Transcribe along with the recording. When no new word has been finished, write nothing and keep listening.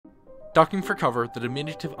Ducking for cover, the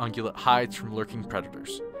diminutive ungulate hides from lurking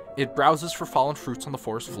predators. It browses for fallen fruits on the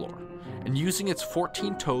forest floor, and using its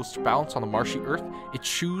 14 toes to balance on the marshy earth, it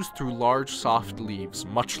chews through large soft leaves,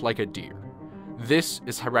 much like a deer. This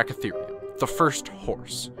is Hyracotherium, the first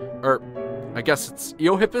horse. I guess it's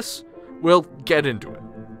Eohippus? We'll get into it.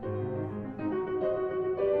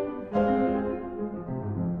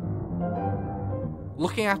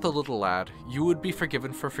 Looking at the little lad, you would be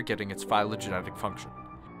forgiven for forgetting its phylogenetic function.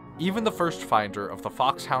 Even the first finder of the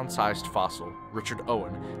foxhound-sized fossil, Richard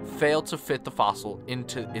Owen, failed to fit the fossil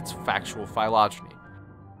into its factual phylogeny.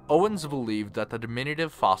 Owens believed that the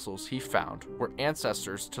diminutive fossils he found were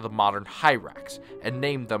ancestors to the modern hyrax, and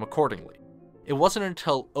named them accordingly. It wasn't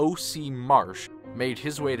until O.C. Marsh made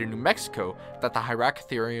his way to New Mexico that the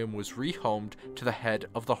Hyracotherium was rehomed to the head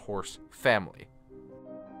of the horse family.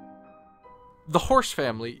 The horse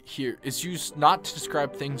family here is used not to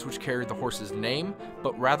describe things which carry the horse's name,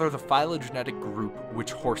 but rather the phylogenetic group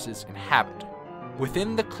which horses inhabit.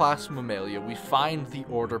 Within the class Mammalia, we find the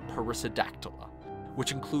order Perissodactyla,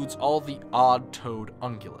 which includes all the odd-toed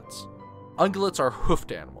ungulates. Ungulates are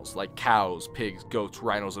hoofed animals, like cows, pigs, goats,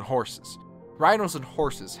 rhinos, and horses. Rhinos and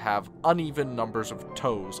horses have uneven numbers of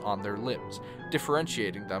toes on their limbs,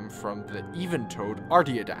 differentiating them from the even-toed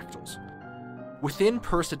artiodactyls. Within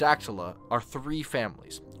Perissodactyla are three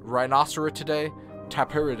families: Rhinoceratidae,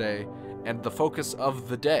 Tapiridae, and the focus of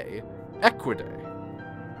the day, Equidae.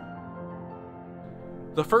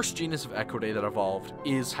 The first genus of Equidae that evolved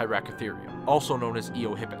is Hyracotherium, also known as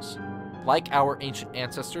Eohippus. Like our ancient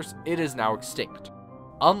ancestors, it is now extinct.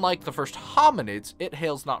 Unlike the first hominids, it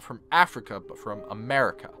hails not from Africa, but from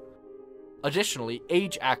America. Additionally,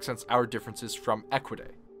 age accents our differences from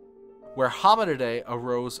Equidae. Where Hominidae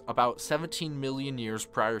arose about 17 million years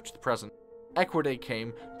prior to the present, Equidae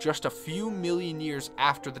came just a few million years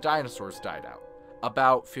after the dinosaurs died out,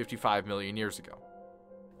 about 55 million years ago.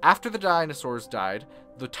 After the dinosaurs died,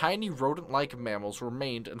 the tiny rodent-like mammals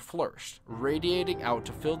remained and flourished, radiating out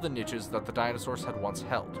to fill the niches that the dinosaurs had once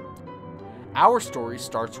held. Our story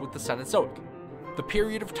starts with the Cenozoic, the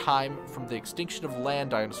period of time from the extinction of land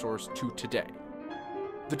dinosaurs to today.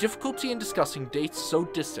 The difficulty in discussing dates so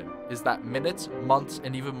distant is that minutes, months,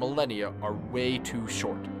 and even millennia are way too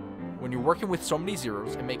short. When you're working with so many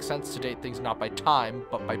zeros, it makes sense to date things not by time,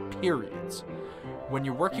 but by periods. When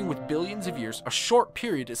you're working with billions of years, a short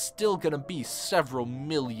period is still gonna be several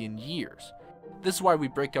million years. This is why we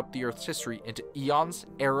break up the Earth's history into eons,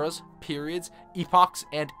 eras, periods, epochs,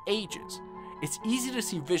 and ages. It's easy to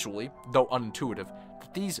see visually, though unintuitive,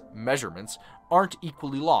 that these measurements aren't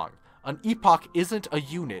equally long. An epoch isn't a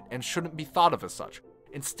unit and shouldn't be thought of as such.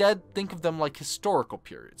 Instead, think of them like historical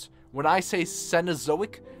periods. When I say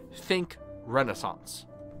Cenozoic, think Renaissance.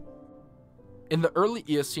 In the early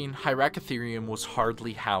Eocene, Hyracotherium was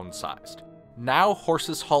hardly hound-sized. Now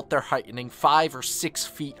horses halt their heightening 5 or 6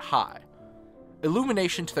 feet high.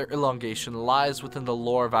 Illumination to their elongation lies within the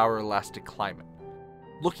lore of our elastic climate.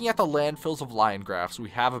 Looking at the landfills of line graphs we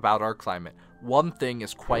have about our climate, one thing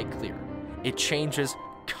is quite clear. It changes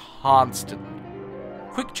constantly.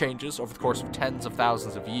 Quick changes over the course of tens of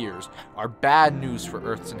thousands of years are bad news for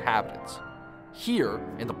Earth's inhabitants. Here,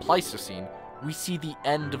 in the Pleistocene, we see the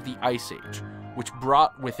end of the Ice Age, which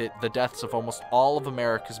brought with it the deaths of almost all of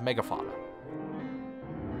America's megafauna.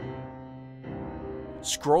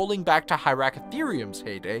 Scrolling back to Hyracotherium's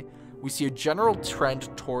heyday, we see a general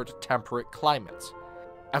trend toward temperate climates.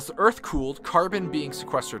 As the Earth cooled, carbon being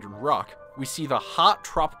sequestered in rock, we see the hot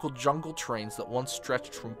tropical jungle terrains that once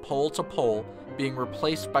stretched from pole to pole being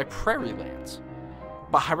replaced by prairie lands.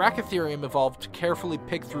 But Hyracotherium evolved to carefully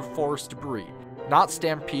pick through forest debris, not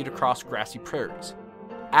stampede across grassy prairies.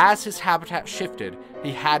 As his habitat shifted,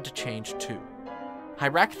 he had to change too.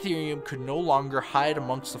 Hyracotherium could no longer hide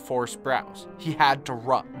amongst the forest browse. He had to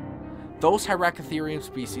run. Those Hyracotherium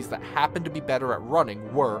species that happened to be better at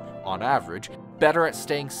running were, on average, better at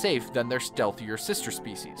staying safe than their stealthier sister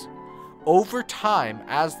species. Over time,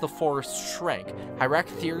 as the forests shrank,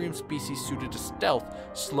 Hyracotherium species suited to stealth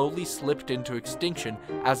slowly slipped into extinction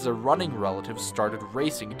as their running relatives started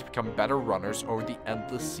racing to become better runners over the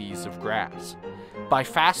endless seas of grass. By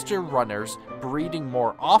faster runners breeding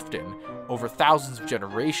more often, over thousands of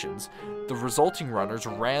generations, the resulting runners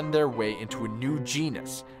ran their way into a new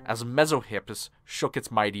genus as Mesohippus shook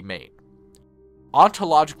its mighty mane.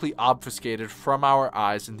 Ontologically obfuscated from our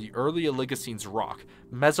eyes in the early Oligocene's rock,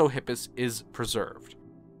 Mesohippus is preserved.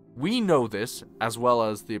 We know this, as well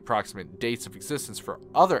as the approximate dates of existence for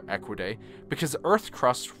other Equidae, because the Earth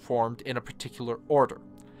crust formed in a particular order.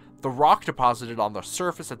 The rock deposited on the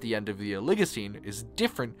surface at the end of the Oligocene is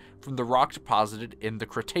different from the rock deposited in the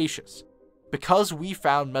Cretaceous. Because we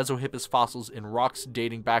found Mesohippus fossils in rocks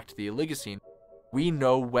dating back to the Oligocene, we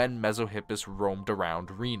know when Mesohippus roamed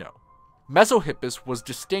around Reno. Mesohippus was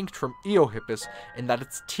distinct from Eohippus in that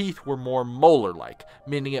its teeth were more molar-like,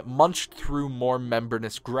 meaning it munched through more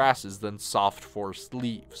membranous grasses than soft forest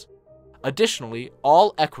leaves. Additionally,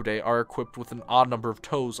 all Equidae are equipped with an odd number of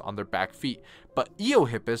toes on their back feet, but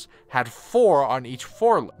Eohippus had 4 on each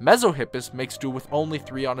forelimb. Mesohippus makes do with only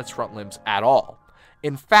 3 on its front limbs at all.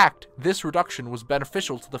 In fact, this reduction was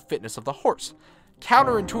beneficial to the fitness of the horse.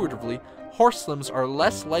 Counterintuitively, horse limbs are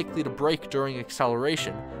less likely to break during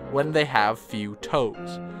acceleration when they have few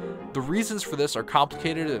toes. The reasons for this are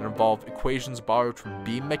complicated and involve equations borrowed from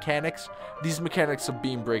beam mechanics. These mechanics of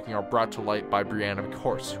beam breaking are brought to light by Brianna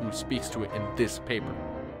McCorse, who speaks to it in this paper.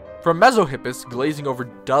 From Mesohippus, glazing over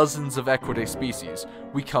dozens of Equidae species,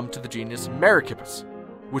 we come to the genus Merychippus,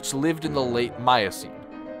 which lived in the late Miocene.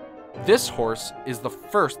 This horse is the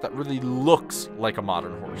first that really looks like a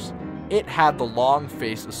modern horse. It had the long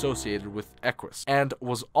face associated with Equus, and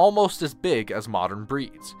was almost as big as modern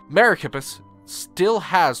breeds. Merychippus still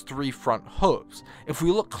has 3 front hooves. If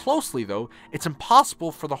we look closely though, it's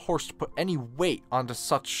impossible for the horse to put any weight onto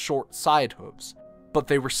such short side hooves, but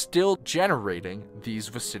they were still generating these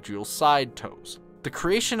vestigial side toes. The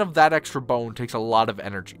creation of that extra bone takes a lot of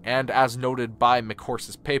energy, and as noted by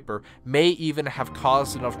McCorse's paper, may even have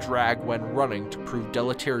caused enough drag when running to prove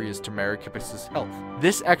deleterious to Merychippus' health.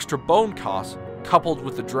 This extra bone cost, coupled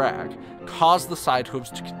with the drag, caused the side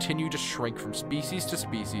hooves to continue to shrink from species to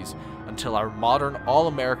species until our modern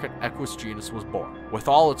all-American Equus genus was born, with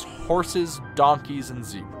all its horses, donkeys, and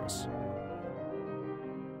zebras.